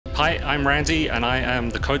Hi, I'm Randy, and I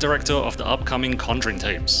am the co-director of the upcoming Conjuring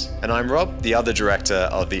Tapes. And I'm Rob, the other director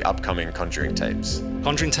of the upcoming Conjuring Tapes.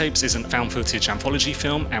 Conjuring Tapes is a found footage anthology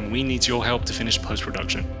film, and we need your help to finish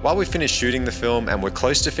post-production. While we've finished shooting the film and we're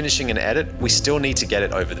close to finishing an edit, we still need to get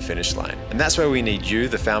it over the finish line. And that's where we need you,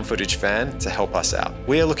 the found footage fan, to help us out.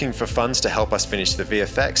 We are looking for funds to help us finish the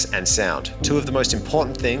VFX and sound, two of the most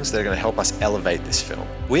important things that are going to help us elevate this film.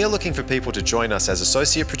 We are looking for people to join us as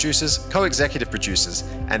associate producers, co-executive producers,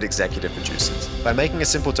 and executive producers. By making a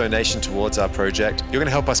simple donation towards our project, you're going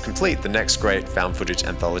to help us complete the next great found footage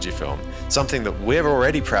anthology film, something that we're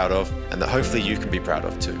already proud of and that hopefully you can be proud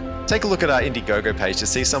of too. Take a look at our Indiegogo page to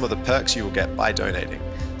see some of the perks you will get by donating.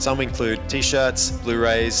 Some include t-shirts,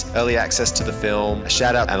 Blu-rays, early access to the film, a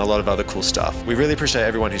shout out, and a lot of other cool stuff. We really appreciate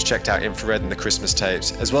everyone who's checked out Infrared and the Christmas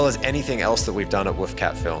tapes, as well as anything else that we've done at Woof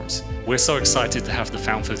Cat Films. We're so excited to have the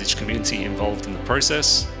found footage community involved in the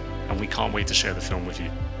process, and we can't wait to share the film with you.